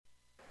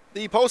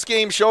The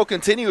post-game show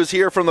continues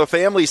here from the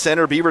Family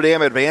Center. Beaver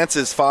Dam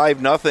advances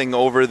 5-0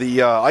 over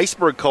the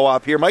Iceberg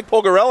co-op here. Mike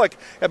Pogorelec,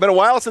 it's been a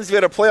while since you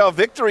had a playoff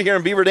victory here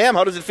in Beaver Dam.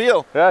 How does it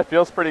feel? Yeah, it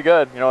feels pretty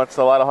good. You know, it's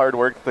a lot of hard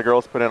work that the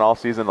girls put in all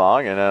season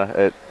long, and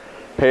it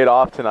paid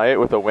off tonight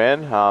with a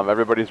win.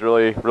 Everybody's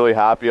really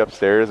happy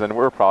upstairs, and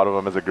we're proud of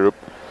them as a group.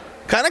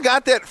 Kind of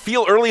got that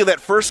feel early of that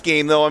first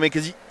game, though. I mean,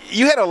 because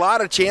you had a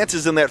lot of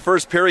chances in that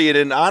first period,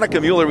 and Annika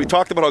Mueller, we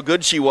talked about how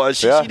good she was.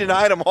 She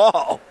denied them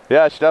all.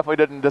 Yeah, she definitely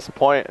didn't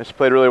disappoint. She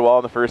played really well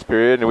in the first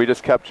period, and we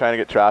just kept trying to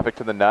get traffic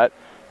to the net,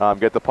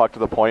 get the puck to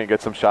the point,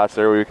 get some shots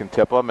there where we can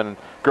tip them. And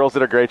girls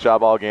did a great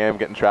job all game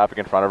getting traffic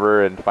in front of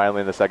her, and finally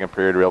in the second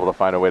period we were able to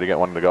find a way to get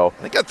one to go.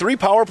 They got 3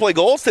 power play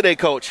goals today,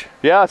 Coach.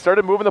 Yeah,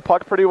 started moving the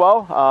puck pretty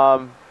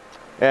well.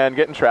 And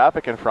getting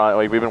traffic in front.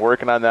 Like, we've been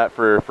working on that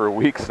for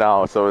weeks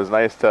now, so it was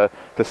nice to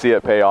see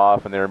it pay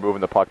off, and they were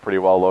moving the puck pretty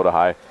well low to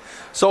high.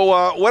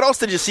 So what else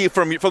did you see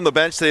from the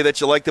bench today that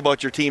you liked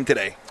about your team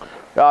today?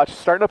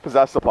 Just starting to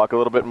possess the puck a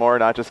little bit more,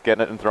 not just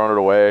getting it and throwing it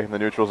away. In the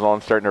neutral zone,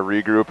 starting to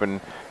regroup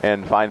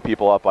and find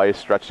people up ice,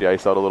 stretch the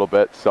ice out a little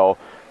bit. So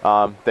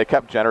they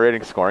kept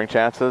generating scoring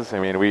chances. I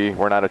mean,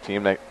 we're not a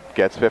team that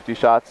gets 50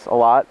 shots a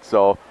lot,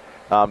 so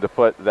to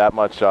put that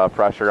much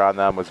pressure on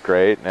them was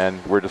great,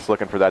 and we're just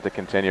looking for that to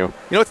continue. You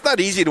know, it's not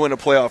easy to win a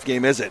playoff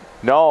game, is it?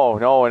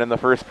 No, and in the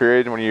first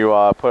period when you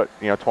put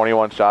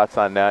 21 shots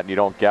on net and you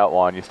don't get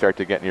one, you start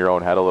to get in your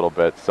own head a little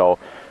bit. So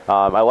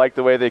I like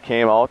the way they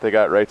came out. They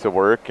got right to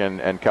work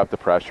and kept the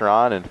pressure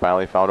on and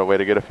finally found a way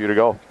to get a few to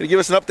go. Can you give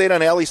us an update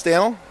on Allie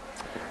Stanel?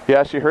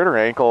 Yeah, she hurt her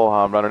ankle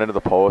running into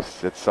the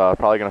post. It's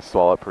probably going to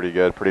swell up pretty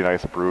good, pretty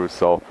nice bruise.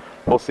 So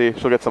we'll see.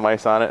 She'll get some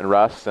ice on it and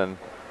rest, and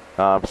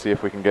see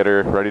if we can get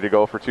her ready to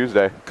go for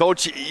Tuesday.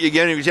 Coach,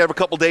 again, you have a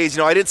couple days.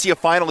 I didn't see a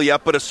final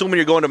yet, but assuming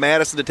you're going to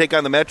Madison to take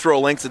on the Metro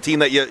Lynx, the team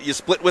that you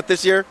split with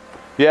this year?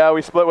 Yeah,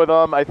 we split with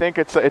them. I think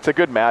it's a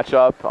good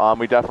matchup.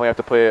 We definitely have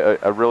to play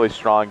a really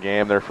strong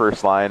game. Their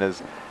first line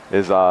is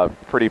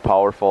pretty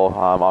powerful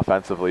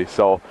offensively.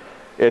 So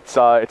it's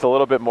a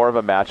little bit more of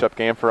a matchup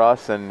game for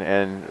us and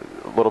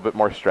a little bit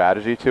more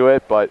strategy to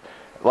it. But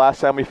last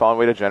time we found a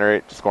way to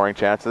generate scoring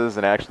chances,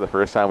 and actually the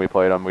first time we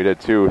played them, we did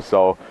too.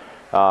 So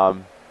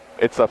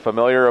it's a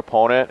familiar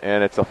opponent,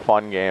 and it's a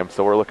fun game,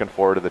 so we're looking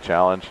forward to the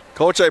challenge.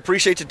 Coach, I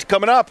appreciate you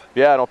coming up.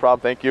 Yeah, no problem.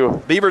 Thank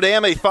you. Beaver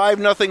Dam, a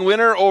 5-0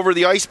 winner over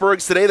the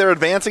Icebergs today. They're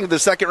advancing to the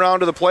second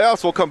round of the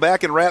playoffs. We'll come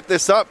back and wrap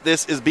this up.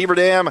 This is Beaver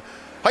Dam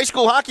High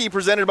School Hockey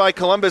presented by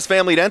Columbus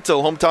Family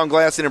Dental, hometown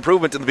glass and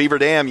improvement in the Beaver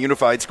Dam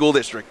Unified School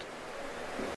District.